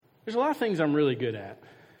There's a lot of things I'm really good at.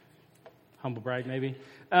 Humble brag, maybe.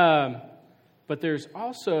 But there's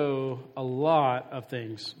also a lot of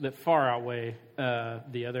things that far outweigh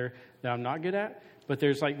the other that I'm not good at. But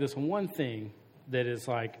there's like this one thing that is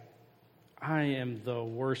like, I am the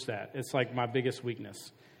worst at. It's like my biggest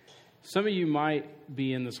weakness. Some of you might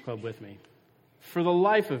be in this club with me. For the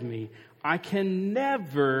life of me, I can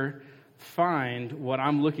never find what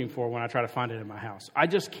I'm looking for when I try to find it in my house. I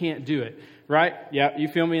just can't do it, right? Yeah, you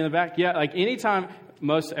feel me in the back? Yeah, like anytime,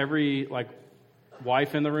 most every like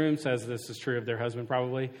wife in the room says this is true of their husband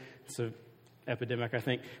probably. It's an epidemic, I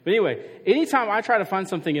think. But anyway, anytime I try to find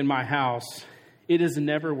something in my house, it is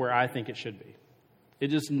never where I think it should be. It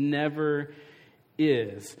just never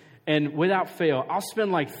is. And without fail, I'll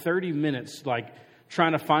spend like 30 minutes like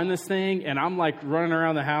trying to find this thing, and I'm like running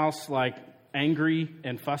around the house like angry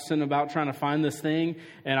and fussing about trying to find this thing.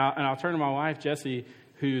 And I'll turn to my wife, Jessie,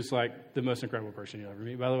 who's like the most incredible person you'll ever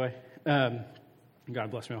meet, by the way. God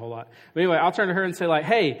bless me a whole lot. But anyway, I'll turn to her and say like,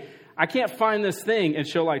 hey, I can't find this thing. And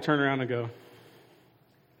she'll like turn around and go,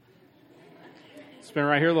 it's been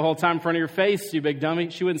right here the whole time in front of your face, you big dummy.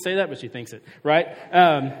 She wouldn't say that, but she thinks it, right?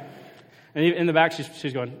 And in the back,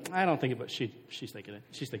 she's going, I don't think it, but she's thinking it.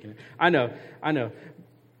 She's thinking it. I know.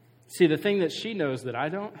 See, the thing that she knows that I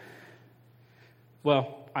don't,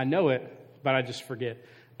 well, I know it, but I just forget.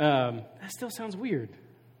 That still sounds weird.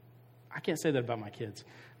 I can't say that about my kids.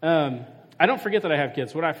 I don't forget that I have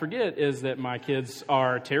kids. What I forget is that my kids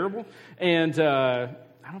are terrible, and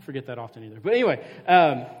I don't forget that often either. But anyway,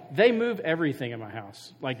 they move everything in my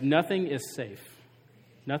house. Like, nothing is safe.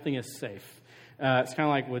 Nothing is safe. It's kind of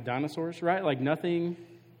like with dinosaurs, right? Like, nothing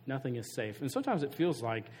is safe. And sometimes it feels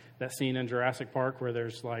like that scene in Jurassic Park where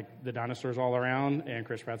there's, like, the dinosaurs all around, and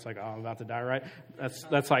Chris Pratt's like, oh, I'm about to die, right?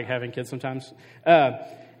 That's like having kids sometimes.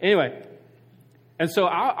 Anyway, and so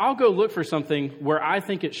I'll go look for something where I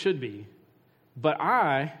think it should be. But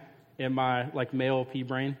I, in my, like, male pea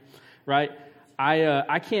brain, right,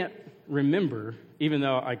 I can't remember, even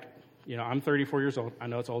though, like, you know, I'm 34 years old. I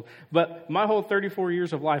know it's old. But my whole 34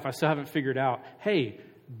 years of life, I still haven't figured out, hey,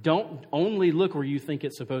 don't only look where you think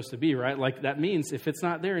it's supposed to be, right? Like, that means if it's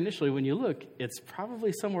not there initially when you look, it's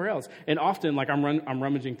probably somewhere else. And often, like, I'm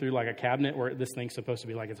rummaging through, like, a cabinet where this thing's supposed to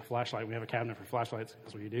be, like, it's a flashlight. We have a cabinet for flashlights.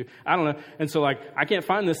 That's what you do. I don't know. And so, like, I can't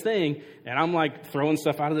find this thing, and I'm, like, throwing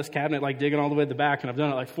stuff out of this cabinet, like, digging all the way to the back, and I've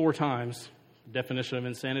done it, like, 4 times. Definition of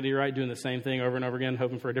insanity, right? Doing the same thing over and over again,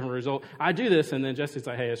 hoping for a different result. I do this, and then Jesse's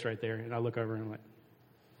like, hey, it's right there. And I look over, and I'm like,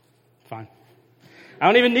 fine. I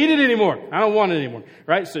don't even need it anymore. I don't want it anymore,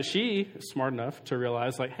 right? So she is smart enough to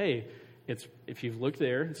realize, like, hey, if you've looked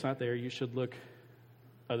there, it's not there, you should look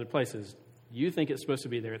other places. You think it's supposed to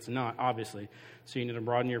be there. It's not, obviously. So you need to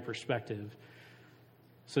broaden your perspective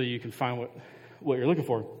so you can find what you're looking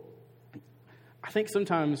for. I think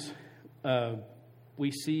sometimes we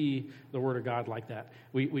see the Word of God like that.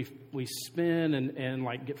 We spin and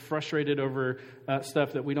like get frustrated over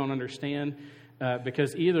stuff that we don't understand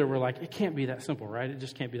because either we're like, it can't be that simple, right? It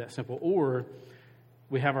just can't be that simple. Or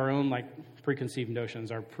we have our own like preconceived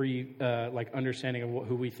notions, our like understanding of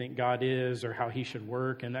who we think God is or how He should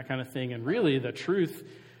work and that kind of thing. And really the truth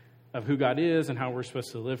of who God is and how we're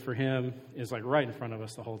supposed to live for Him is like right in front of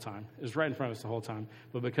us the whole time. Is right in front of us the whole time.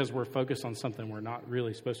 But because we're focused on something we're not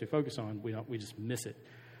really supposed to focus on, we just miss it.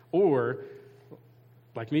 Or,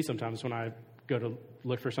 like me sometimes when I go to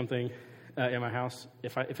look for something in my house,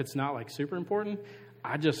 if it's not like super important,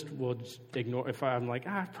 I just will just ignore. If I'm like,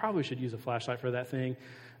 I probably should use a flashlight for that thing,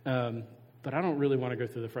 but I don't really want to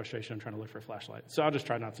go through the frustration of trying to look for a flashlight. So I'll just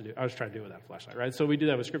try not to do. I'll just try to do it without a flashlight, right? So we do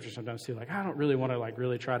that with Scripture sometimes too. Like, I don't really want to like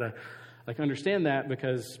really try to like understand that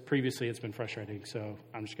because previously it's been frustrating. So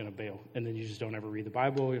I'm just going to bail. And then you just don't ever read the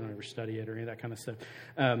Bible. You don't ever study it or any of that kind of stuff.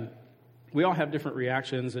 We all have different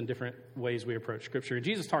reactions and different ways we approach Scripture.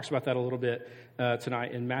 Jesus talks about that a little bit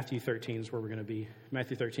tonight in Matthew 13 is where we're going to be.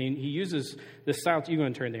 Matthew 13. He uses this style. You go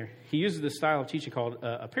and turn there. He uses this style of teaching called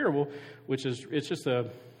a parable, which is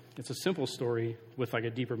it's a simple story with like a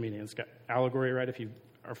deeper meaning. It's got allegory, right? If you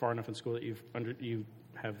are far enough in school that you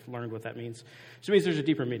have learned what that means. So it means there's a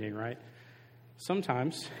deeper meaning, right?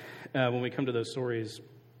 Sometimes when we come to those stories,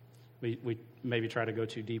 we maybe try to go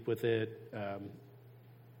too deep with it,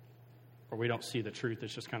 or we don't see the truth.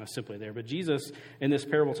 It's just kind of simply there. But Jesus, in this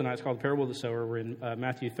parable tonight, it's called the Parable of the Sower. We're in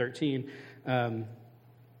Matthew 13.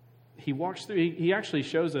 He walks through, he actually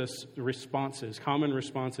shows us responses, common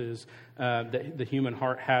responses that the human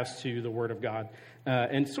heart has to the Word of God,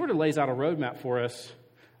 and sort of lays out a roadmap for us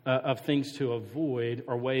of things to avoid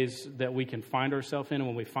or ways that we can find ourselves in. And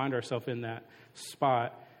when we find ourselves in that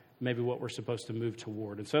spot, maybe what we're supposed to move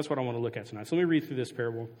toward. And so that's what I want to look at tonight. So let me read through this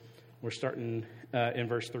parable. We're starting in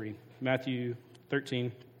verse 3. Matthew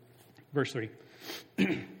 13, verse 3.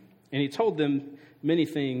 And he told them many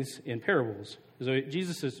things in parables. So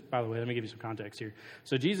Jesus is, by the way, let me give you some context here.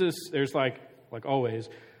 So Jesus, there's like always,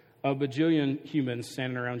 a bajillion humans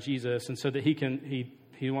standing around Jesus, and so that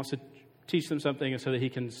he wants to teach them something, and so that he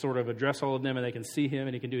can sort of address all of them, and they can see him,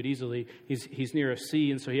 and he can do it easily. He's near a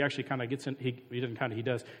sea, and so he actually kind of gets in. He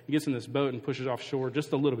does. He gets in this boat and pushes offshore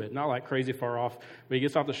just a little bit, not like crazy far off, but he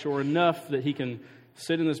gets off the shore enough that he can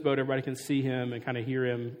sit in this boat. Everybody can see him and kind of hear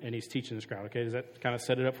him, and he's teaching this crowd. Okay, does that kind of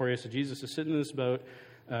set it up for you? So Jesus is sitting in this boat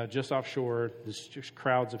just offshore. There's just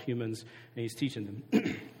crowds of humans, and he's teaching them.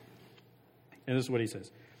 And this is what he says: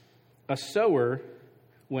 a sower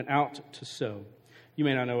went out to sow. You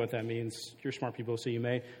may not know what that means. You're smart people, so you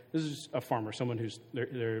may. This is a farmer, someone who's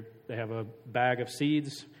they have a bag of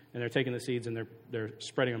seeds, and they're taking the seeds and they're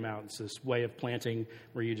spreading them out. It's this way of planting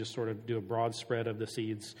where you just sort of do a broad spread of the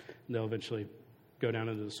seeds, and they'll eventually go down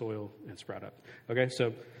into the soil and sprout up. Okay,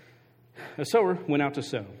 so a sower went out to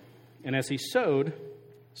sow, and as he sowed,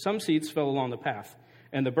 some seeds fell along the path,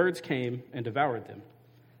 and the birds came and devoured them.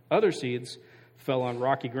 Other seeds fell on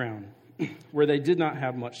rocky ground, where they did not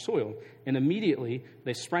have much soil, and immediately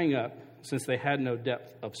they sprang up, since they had no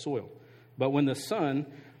depth of soil. But when the sun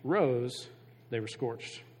rose, they were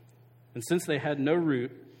scorched. And since they had no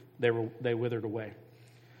root, they withered away.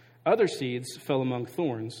 Other seeds fell among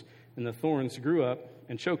thorns, and the thorns grew up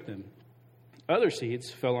and choked them. Other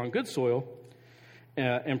seeds fell on good soil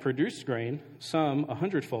and produced grain, some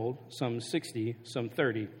 100-fold, some 60, some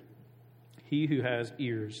 30. He who has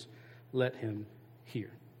ears, let him hear.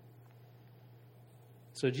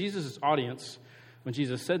 So Jesus' audience, when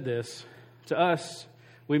Jesus said this, to us,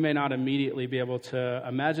 we may not immediately be able to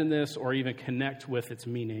imagine this or even connect with its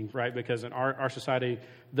meaning, right? Because in our society,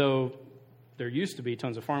 though there used to be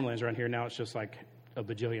tons of farmlands around here, now it's just like a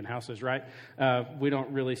bajillion houses, right? We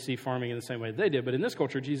don't really see farming in the same way they did. But in this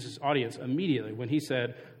culture, Jesus' audience immediately, when he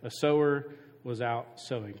said a sower was out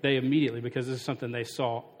sowing, they immediately, because this is something they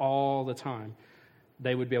saw all the time,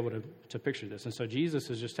 they would be able to picture this. And so Jesus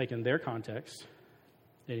is just taking their context,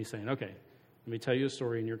 and he's saying, okay, let me tell you a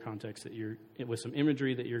story in your context that with some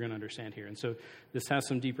imagery that you're going to understand here. And so this has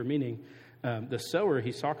some deeper meaning. The sower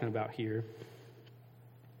he's talking about here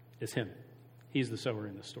is him. He's the sower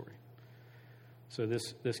in this story. So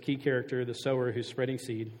this key character, the sower who's spreading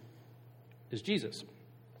seed, is Jesus.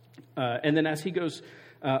 And then as he goes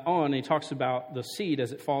on, he talks about the seed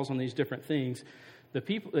as it falls on these different things.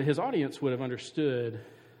 His audience would have understood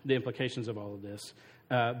the implications of all of this.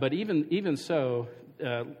 But even so,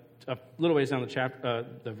 a little ways down the chapter,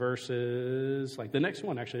 the verses, like the next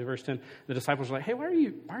one, actually, verse 10, the disciples are like, hey, why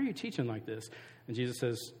are you teaching like this? And Jesus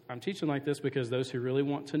says, I'm teaching like this because those who really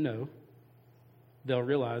want to know, they'll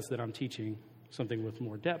realize that I'm teaching something with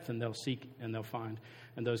more depth, and they'll seek and they'll find.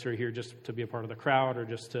 And those who are here just to be a part of the crowd or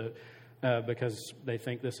just to because they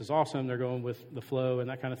think this is awesome, they're going with the flow and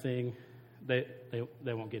that kind of thing, they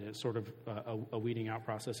won't get it. It's sort of a weeding out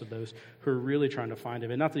process of those who are really trying to find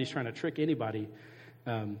him. And not that he's trying to trick anybody,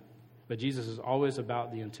 but Jesus is always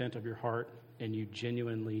about the intent of your heart and you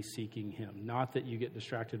genuinely seeking him. Not that you get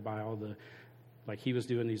distracted by all the, like he was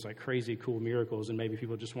doing these like crazy cool miracles and maybe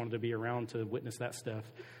people just wanted to be around to witness that stuff.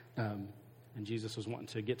 And Jesus was wanting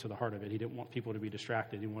to get to the heart of it. He didn't want people to be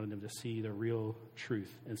distracted. He wanted them to see the real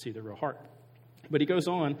truth and see the real heart. But he goes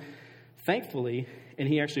on, thankfully, and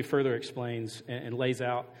he actually further explains and lays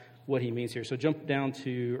out what he means here. So jump down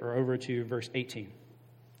to, or over to verse 18.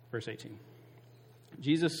 Verse 18.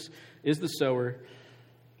 Jesus is the sower.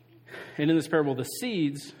 And in this parable, the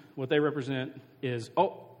seeds, what they represent is,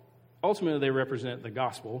 ultimately they represent the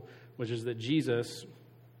gospel, which is that Jesus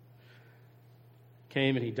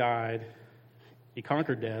came and he died. He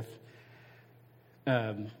conquered death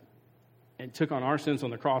and took on our sins on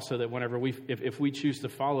the cross so that whenever if we choose to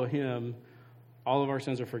follow him, all of our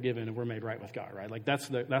sins are forgiven and we're made right with God, right? Like that's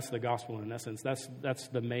the gospel in essence. That's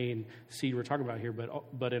the main seed we're talking about here.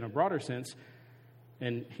 But in a broader sense,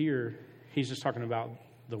 and here he's just talking about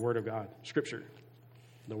the Word of God, Scripture,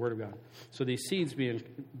 the Word of God. So these seeds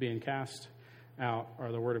being cast out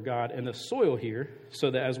are the Word of God, and the soil here, so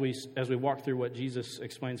that as we walk through what Jesus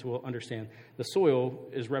explains, we'll understand the soil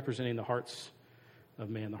is representing the hearts of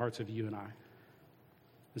man, the hearts of you and I.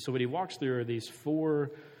 And so what he walks through are these four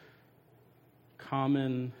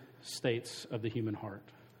common states of the human heart,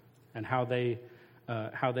 and how they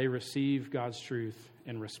receive God's truth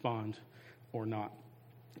and respond or not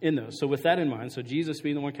in those. So with that in mind, so Jesus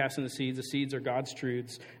being the one casting the seeds are God's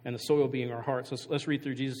truths, and the soil being our hearts. So let's read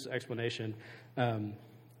through Jesus' explanation and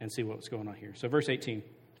see what's going on here. So verse 18.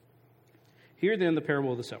 Hear then the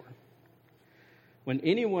parable of the sower. When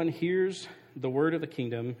anyone hears the word of the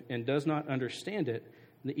kingdom and does not understand it,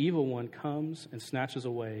 the evil one comes and snatches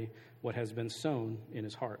away what has been sown in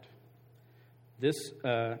his heart. This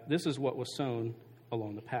is what was sown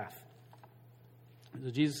along the path. So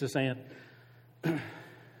Jesus is saying,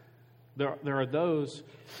 there are those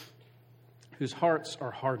whose hearts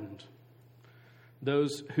are hardened,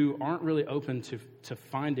 those who aren't really open to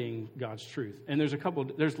finding God's truth. And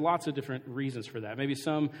there's lots of different reasons for that. Maybe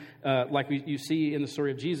some, like you see in the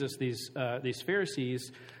story of Jesus, these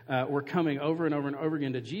Pharisees were coming over and over and over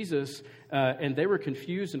again to Jesus, and they were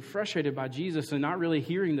confused and frustrated by Jesus and not really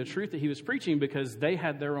hearing the truth that he was preaching because they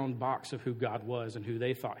had their own box of who God was and who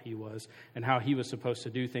they thought he was and how he was supposed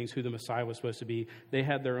to do things, who the Messiah was supposed to be. They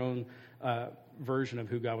had their own version of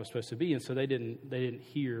who God was supposed to be, and so they didn't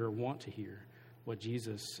hear or want to hear what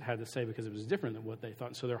Jesus had to say because it was different than what they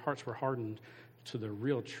thought. So their hearts were hardened to the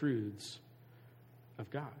real truths of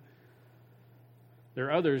God. There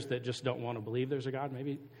are others that just don't want to believe there's a God.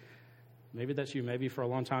 Maybe that's you. Maybe for a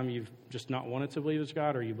long time you've just not wanted to believe there's a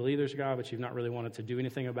God, or you believe there's a God, but you've not really wanted to do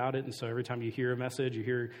anything about it. And so every time you hear a message, you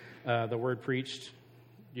hear the word preached,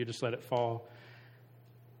 you just let it fall,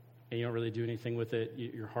 and you don't really do anything with it.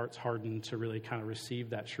 Your heart's hardened to really kind of receive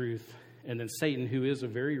that truth. And then Satan, who is a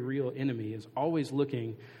very real enemy, is always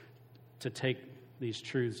looking to take these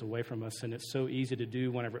truths away from us. And it's so easy to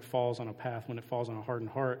do whenever it falls on a path, when it falls on a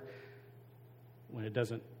hardened heart, when it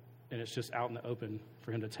doesn't, and it's just out in the open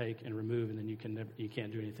for him to take and remove, and then you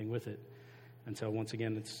can't do anything with it until once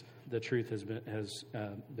again the truth has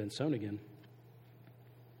been sown again.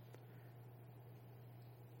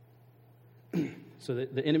 So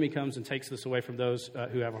the enemy comes and takes this away from those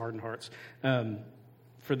who have hardened hearts.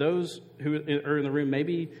 For those who are in the room,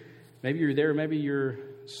 maybe you're there, maybe you're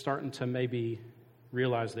starting to maybe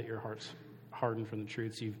realize that your heart's hardened from the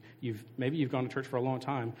truths. Maybe you've gone to church for a long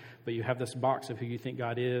time, but you have this box of who you think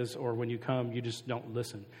God is, or when you come, you just don't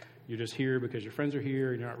listen. You're just here because your friends are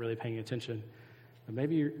here, and you're not really paying attention. But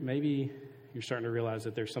maybe you're starting to realize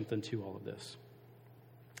that there's something to all of this.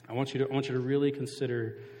 I want you to really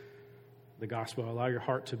consider the gospel. Allow your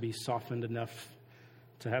heart to be softened enough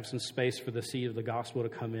to have some space for the seed of the gospel to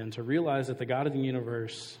come in, to realize that the God of the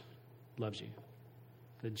universe loves you,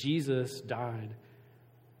 that Jesus died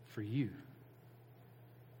for you.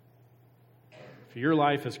 For your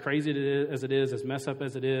life, as crazy as it is, as messed up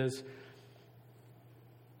as it is,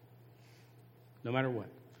 no matter what,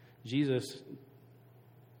 Jesus,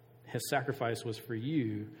 his sacrifice was for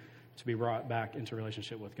you to be brought back into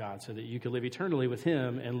relationship with God so that you could live eternally with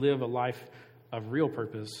him and live a life of real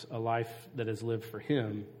purpose, a life that is lived for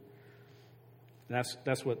him. And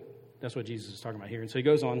that's what Jesus is talking about here. And so he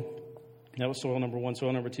goes on. That was soil number one.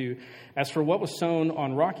 Soil number two. As for what was sown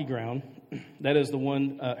on rocky ground, that is the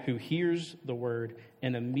one who hears the word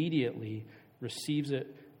and immediately receives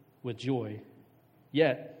it with joy.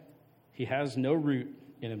 Yet he has no root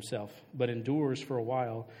in himself, but endures for a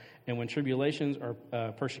while. And when tribulations or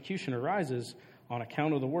persecution arises on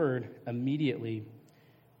account of the word, immediately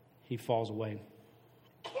he falls away.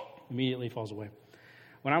 Immediately falls away.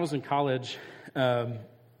 When I was in college, some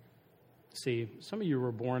of you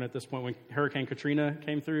were born at this point when Hurricane Katrina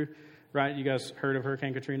came through, right? You guys heard of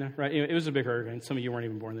Hurricane Katrina, right? It was a big hurricane. Some of you weren't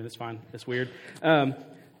even born then. It's fine. It's weird.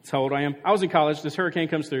 That's how old I am. I was in college. This hurricane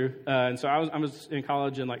comes through, and so I was in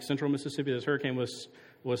college in like central Mississippi. This hurricane was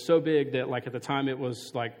so big that like at the time it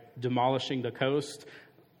was like demolishing the coast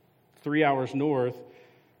 3 hours north.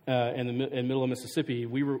 In the middle of Mississippi,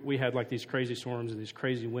 we had like these crazy storms and these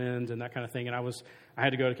crazy winds and that kind of thing. And I had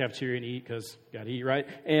to go to the cafeteria and eat because got to eat, right?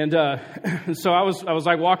 And so I was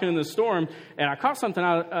like walking in the storm, and I caught something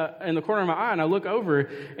out in the corner of my eye, and I look over,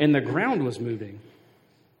 and the ground was moving.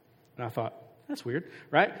 And I thought, that's weird,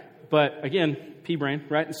 right? But again, pea brain,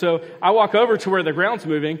 right? And so I walk over to where the ground's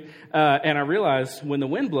moving, and I realize when the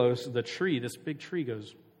wind blows, this big tree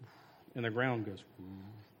goes, and the ground goes,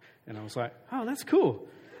 and I was like, oh, that's cool.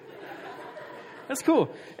 That's cool.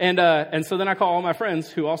 And so then I call all my friends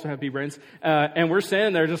who also have pea brains, and we're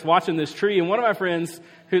standing there just watching this tree. And one of my friends,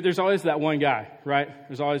 there's always that one guy, right?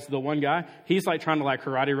 There's always the one guy. He's like trying to like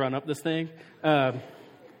karate run up this thing.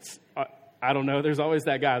 I don't know. There's always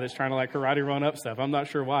that guy that's trying to like karate run up stuff. I'm not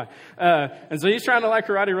sure why. And so he's trying to like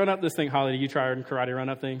karate run up this thing. Holly, do you try and karate run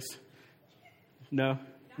up things? No,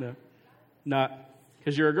 not.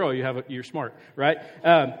 Because you're a girl, you're smart, right?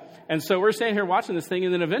 And so we're standing here watching this thing,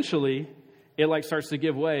 and then eventually it like starts to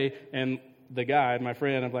give way, and the guy, my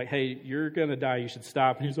friend, I'm like, hey, you're going to die, you should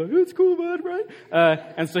stop. And he's like, it's cool, bud, right?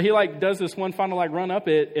 And so he like does this one final like run up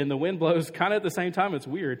it, and the wind blows kind of at the same time. It's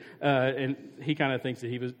weird. And he kind of thinks that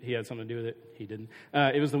he had something to do with it. He didn't.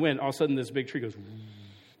 It was the wind. All of a sudden, this big tree goes,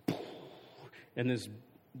 and and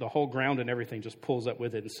the whole ground and everything just pulls up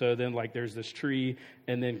with it. And so then like there's this tree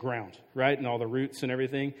and then ground, right? And all the roots and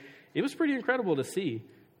everything. It was pretty incredible to see.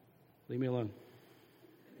 Leave me alone.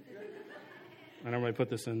 I normally put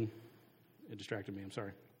this in. It distracted me. I'm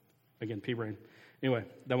sorry. Again, pea brain. Anyway,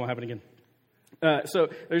 that won't happen again. So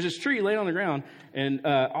there's this tree laid on the ground, and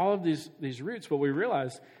all of these roots. What we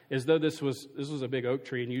realized is though this was a big oak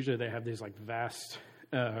tree, and usually they have these like vast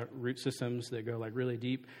root systems that go like really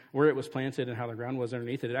deep. Where it was planted and how the ground was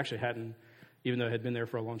underneath it, it actually hadn't, even though it had been there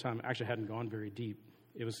for a long time, it actually hadn't gone very deep.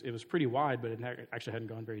 It was pretty wide, but it actually hadn't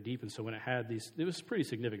gone very deep. And so when it had these, it was pretty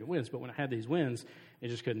significant winds. But when it had these winds, it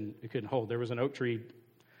just couldn't hold. There was an oak tree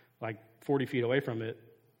like 40 feet away from it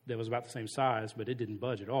that was about the same size, but it didn't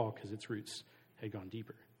budge at all because its roots had gone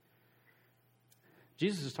deeper.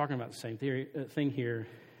 Jesus is talking about the same thing here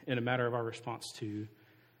in a matter of our response to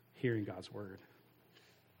hearing God's word.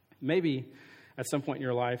 Maybe at some point in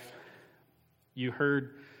your life, you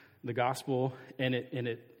heard the gospel and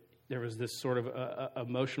there was this sort of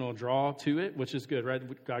emotional draw to it, which is good, right?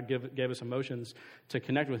 God gave us emotions to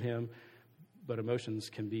connect with him, but emotions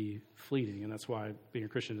can be fleeting, and that's why being a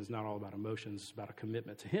Christian is not all about emotions. It's about a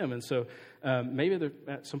commitment to him. And so maybe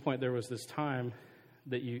at some point there was this time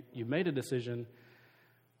that you made a decision,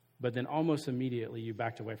 but then almost immediately you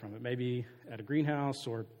backed away from it. Maybe at a greenhouse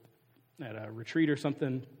or at a retreat or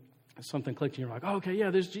something clicked and you're like, oh, okay,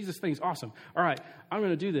 yeah, this Jesus thing's awesome. All right, I'm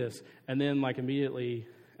going to do this. And then like immediately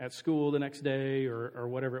at school the next day or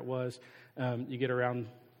whatever it was, you get around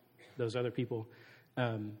those other people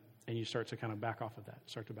and you start to kind of back off of that,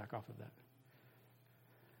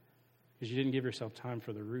 Because you didn't give yourself time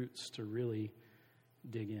for the roots to really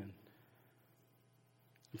dig in.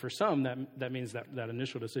 And for some, that means that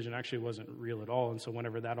initial decision actually wasn't real at all. And so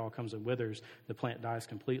whenever that all comes and withers, the plant dies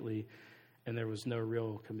completely, and there was no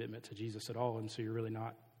real commitment to Jesus at all. And so you're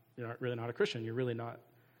not really not a Christian. You're really not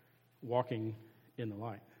walking in the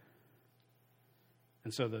light.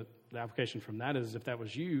 And so the application from that is, if that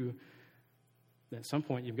was you, at some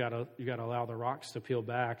point you've got to allow the rocks to peel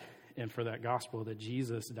back, and for that gospel that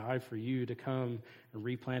Jesus died for you to come and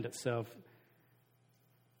replant itself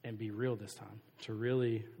and be real this time, to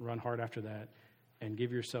really run hard after that and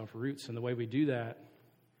give yourself roots. And the way we do that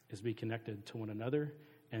is be connected to one another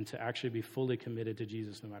and to actually be fully committed to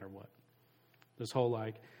Jesus no matter what. This whole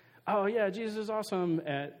like, oh yeah, Jesus is awesome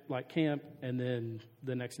at like camp, and then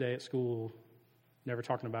the next day at school, never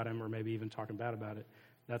talking about him or maybe even talking bad about it.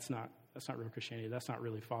 That's not real Christianity. That's not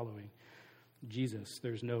really following Jesus.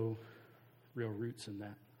 There's no real roots in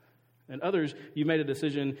that. And others, you made a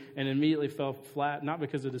decision and immediately fell flat, not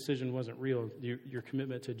because the decision wasn't real. Your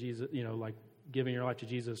commitment to Jesus, like giving your life to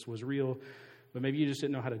Jesus was real, but maybe you just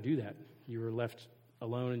didn't know how to do that. You were left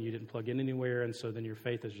alone and you didn't plug in anywhere, and so then your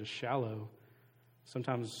faith is just shallow,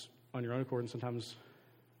 sometimes on your own accord and sometimes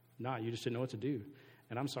not. You just didn't know what to do.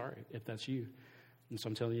 And I'm sorry if that's you. And so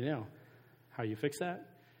I'm telling you now, how you fix that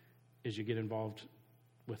is you get involved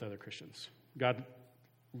with other Christians. God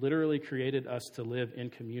literally created us to live in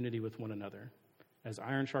community with one another. As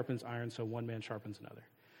iron sharpens iron, so one man sharpens another.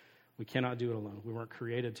 We cannot do it alone. We weren't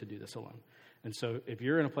created to do this alone. And so if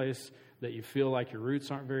you're in a place that you feel like your roots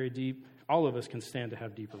aren't very deep, all of us can stand to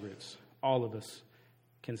have deeper roots. All of us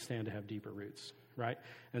can stand to have deeper roots, right?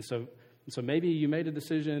 And so maybe you made a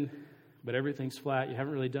decision, but everything's flat. You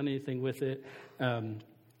haven't really done anything with it.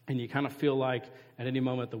 And you kind of feel like at any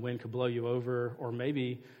moment the wind could blow you over, or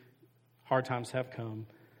maybe hard times have come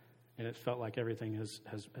and it felt like everything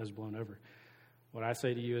has blown over. What I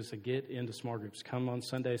say to you is to get into small groups. Come on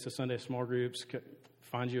Sundays to Sunday small groups.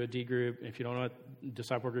 Find you a D group. If you don't know what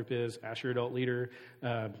disciple group is, ask your adult leader,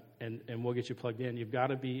 and we'll get you plugged in. You've got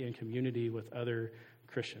to be in community with other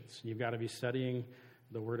Christians. You've got to be studying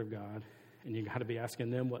the Word of God, and you've got to be asking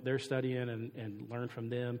them what they're studying and learn from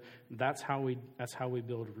them. That's how we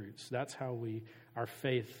build roots. That's how our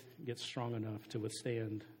faith gets strong enough to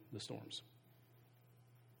withstand the storms.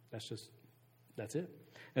 That's it.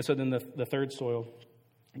 And so then the third soil,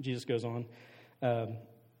 Jesus goes on. Where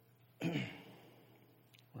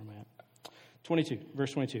am I at? 22,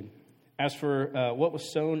 verse 22. As for what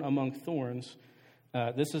was sown among thorns,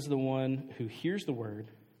 this is the one who hears the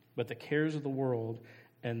word, but the cares of the world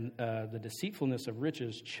and the deceitfulness of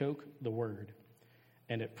riches choke the word,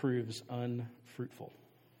 and it proves unfruitful.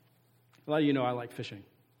 A lot of you know I like fishing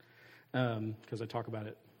because I talk about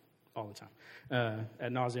it all the time.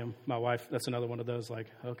 Ad nauseum. My wife, that's another one of those like,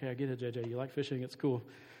 okay, I get it, JJ. You like fishing. It's cool.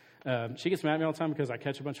 She gets mad at me all the time because I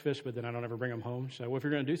catch a bunch of fish, but then I don't ever bring them home. She's like, well, if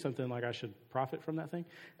you're going to do something, like I should profit from that thing,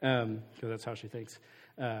 because that's how she thinks.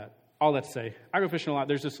 all that to say, I go fishing a lot.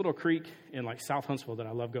 There's this little creek in like South Huntsville that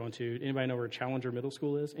I love going to. Anybody know where Challenger Middle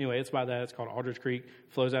School is? Anyway, it's by that. It's called Aldridge Creek.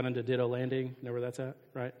 Flows out into Ditto Landing. Know where that's at,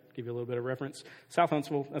 right? Give you a little bit of reference. South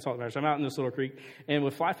Huntsville, that's all that matters. I'm out in this little creek. And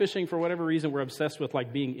with fly fishing, for whatever reason, we're obsessed with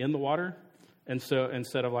like being in the water. And so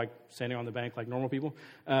instead of like standing on the bank like normal people.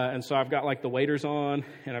 And so I've got like the waders on,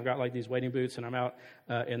 and I've got like these wading boots, and I'm out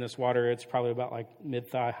in this water. It's probably about like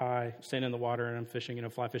mid-thigh high, standing in the water, and I'm fishing.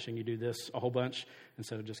 Fly fishing, you do this a whole bunch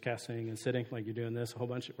instead of just casting and sitting. Like you're doing this a whole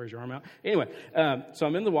bunch. Where's your arm out? Anyway, so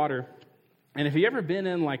I'm in the water. And have you ever been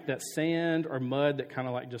in like that sand or mud that kind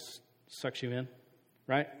of like just sucks you in,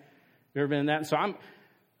 right? You ever been in that? And so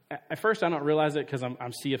at first, I don't realize it because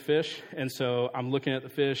I'm see a fish, and so I'm looking at the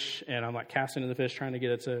fish, and I'm like casting in the fish, trying to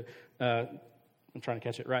get it to, I'm trying to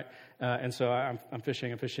catch it, right? And so I'm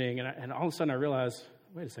fishing, and all of a sudden I realize,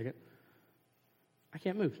 wait a second, I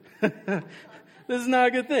can't move. This is not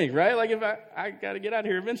a good thing, right? Like if I got to get out of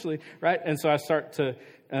here eventually, right? And so I start to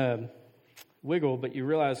wiggle, but you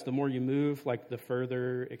realize the more you move, like the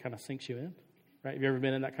further it kind of sinks you in, right? Have you ever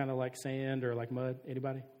been in that kind of like sand or like mud?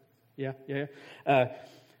 Anybody? Yeah.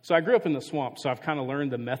 So I grew up in the swamp, so I've kind of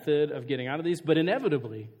learned the method of getting out of these. But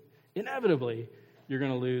inevitably, you're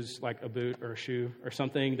going to lose like a boot or a shoe or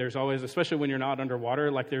something. There's always, especially when you're not underwater,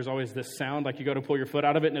 like there's always this sound, like you go to pull your foot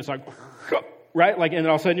out of it, and it's like, right? Like, and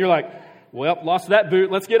all of a sudden you're like, well, lost that boot.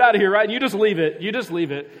 Let's get out of here, right? And you just leave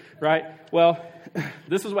it, right? Well,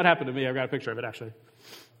 this is what happened to me. I've got a picture of it, actually.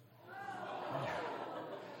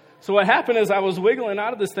 So what happened is I was wiggling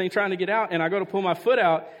out of this thing trying to get out, and I go to pull my foot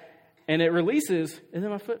out, and it releases, and then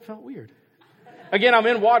my foot felt weird. Again, I'm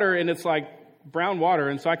in water, and it's like brown water,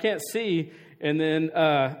 and so I can't see. And then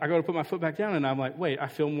I go to put my foot back down, and I'm like, wait, I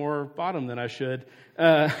feel more bottom than I should.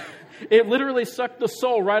 It literally sucked the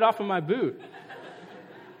sole right off of my boot.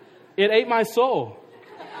 It ate my soul.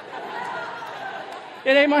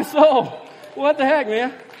 It ate my soul. What the heck,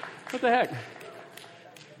 man? What the heck?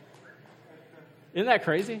 Isn't that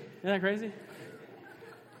crazy?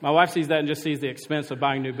 My wife sees that and just sees the expense of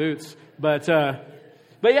buying new boots. But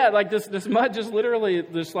yeah, like this mud just literally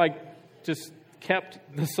just kept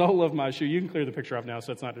the sole of my shoe. You can clear the picture off now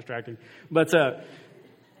so it's not distracting. But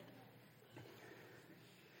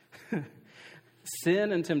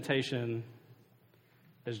sin and temptation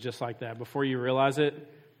is just like that. Before you realize it,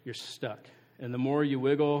 you're stuck. And the more you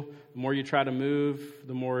wiggle, the more you try to move,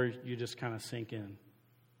 the more you just kind of sink in.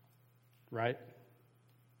 Right?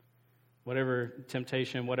 Whatever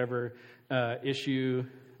temptation, whatever issue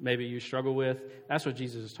maybe you struggle with, that's what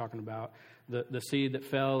Jesus is talking about. The seed that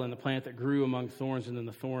fell and the plant that grew among thorns, and then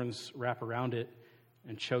the thorns wrap around it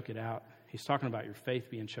and choke it out. He's talking about your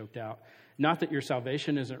faith being choked out. Not that your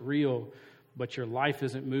salvation isn't real, but your life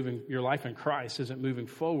isn't moving. Your life in Christ isn't moving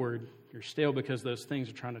forward. You're stale because those things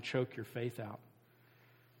are trying to choke your faith out.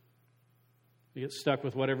 We get stuck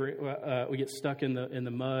with whatever. We get stuck in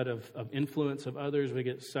the mud of influence of others. We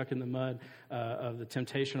get stuck in the mud of the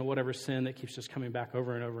temptation of whatever sin that keeps just coming back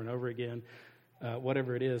over and over and over again.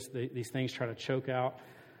 Whatever it is, these things try to choke out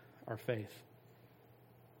our faith.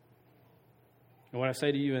 And what I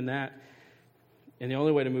say to you in that, and the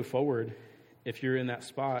only way to move forward, if you're in that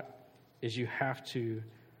spot, is you have to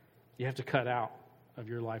cut out of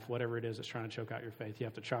your life whatever it is that's trying to choke out your faith. You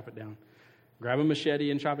have to chop it down. Grab a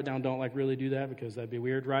machete and chop it down. Don't really do that because that'd be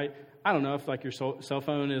weird, right? I don't know if like your cell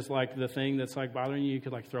phone is like the thing that's like bothering you. You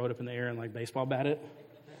could like throw it up in the air and like baseball bat it.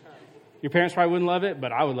 Your parents probably wouldn't love it,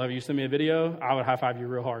 but I would love it. You send me a video, I would high five you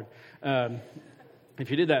real hard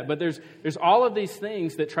if you did that. But there's all of these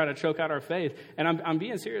things that try to choke out our faith, and I'm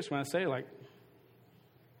being serious when I say like,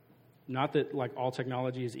 not that like all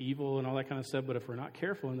technology is evil and all that kind of stuff, but if we're not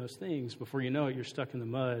careful in those things, before you know it, you're stuck in the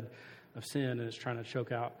mud of sin, and it's trying to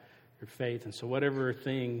choke out your faith. And so whatever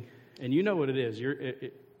thing, and you know what it is,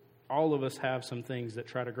 all of us have some things that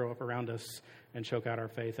try to grow up around us and choke out our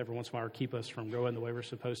faith every once in a while, or keep us from growing the way we're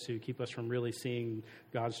supposed to, keep us from really seeing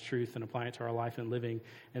God's truth and applying it to our life and living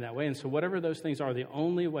in that way. And so whatever those things are, the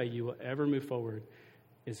only way you will ever move forward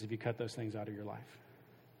is if you cut those things out of your life.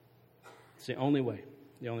 It's the only way.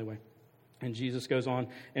 And Jesus goes on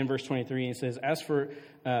in verse 23 and he says, As for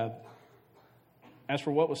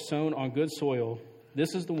what was sown on good soil,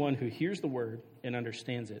 this is the one who hears the word and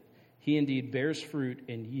understands it. He indeed bears fruit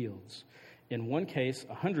and yields. In one case,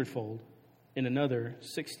 100-fold, in another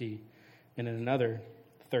 60, and in another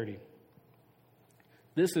 30.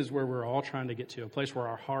 This is where we're all trying to get to, a place where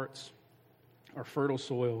our hearts are fertile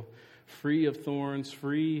soil, free of thorns,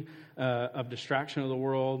 free of distraction of the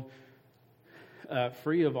world,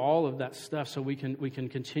 free of all of that stuff, so we can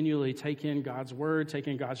continually take in God's word, take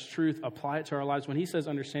in God's truth, apply it to our lives. When he says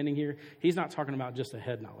understanding here, he's not talking about just a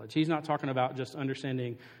head knowledge. He's not talking about just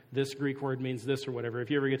understanding this Greek word means this or whatever.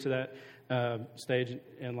 If you ever get to that stage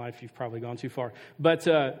in life, you've probably gone too far. But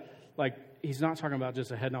he's not talking about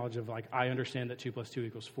just a head knowledge of I understand that 2 + 2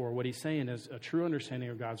 = 4. What he's saying is a true understanding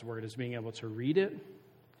of God's word is being able to read it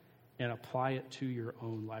and apply it to your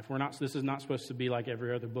own life. This is not supposed to be like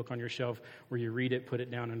every other book on your shelf where you read it, put it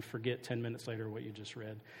down, and forget 10 minutes later what you just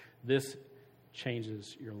read. This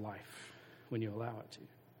changes your life when you allow it to.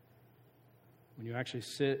 When you actually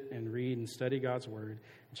sit and read and study God's word,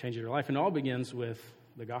 it changes your life. And it all begins with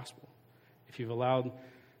the gospel. If you've allowed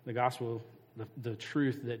the gospel, the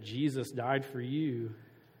truth that Jesus died for you,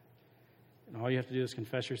 and all you have to do is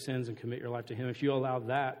confess your sins and commit your life to him, if you allow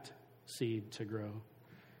that seed to grow,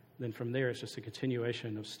 then from there it's just a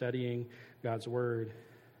continuation of studying God's word,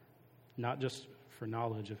 not just for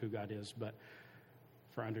knowledge of who God is, but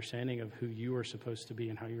for understanding of who you are supposed to be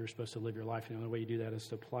and how you are supposed to live your life. And the only way you do that is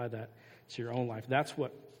to apply that to your own life. That's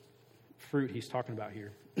what fruit he's talking about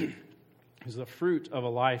here. Is the fruit of a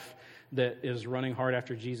life that is running hard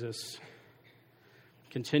after Jesus,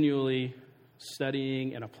 continually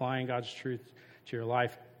studying and applying God's truth to your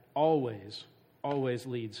life always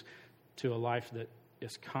leads to a life that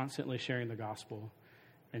is constantly sharing the gospel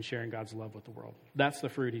and sharing God's love with the world. That's the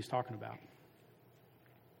fruit he's talking about.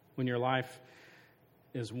 When your life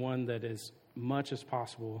is one that, as much as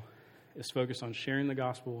possible, is focused on sharing the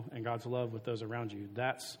gospel and God's love with those around you,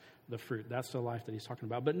 that's the fruit. That's the life that he's talking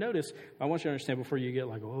about. But notice, I want you to understand before you get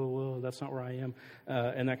that's not where I am,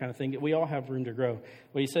 and that kind of thing. We all have room to grow.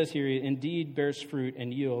 What he says here, indeed bears fruit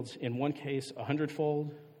and yields, in one case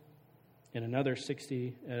 100-fold, in another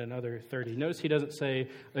 60, and another 30. Notice he doesn't say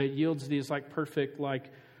it yields these perfect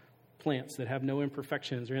plants that have no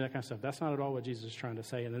imperfections or any of that kind of stuff. That's not at all what Jesus is trying to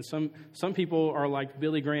say. And then some people are like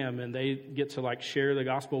Billy Graham, and they get to share the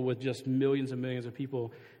gospel with just millions and millions of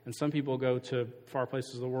people. And some people go to far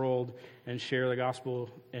places of the world and share the gospel,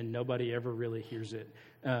 and nobody ever really hears it.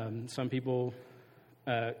 Some people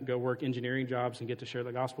go work engineering jobs and get to share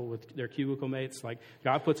the gospel with their cubicle mates.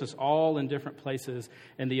 God puts us all in different places,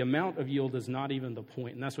 and the amount of yield is not even the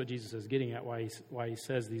point. And that's what Jesus is getting at, why he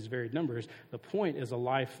says these varied numbers. The point is a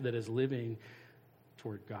life that is living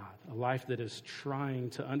toward God, a life that is trying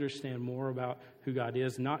to understand more about who God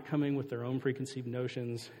is, not coming with their own preconceived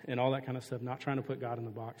notions and all that kind of stuff, not trying to put God in the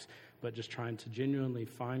box, but just trying to genuinely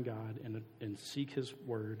find God and seek his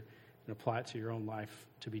word and apply it to your own life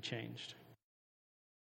to be changed.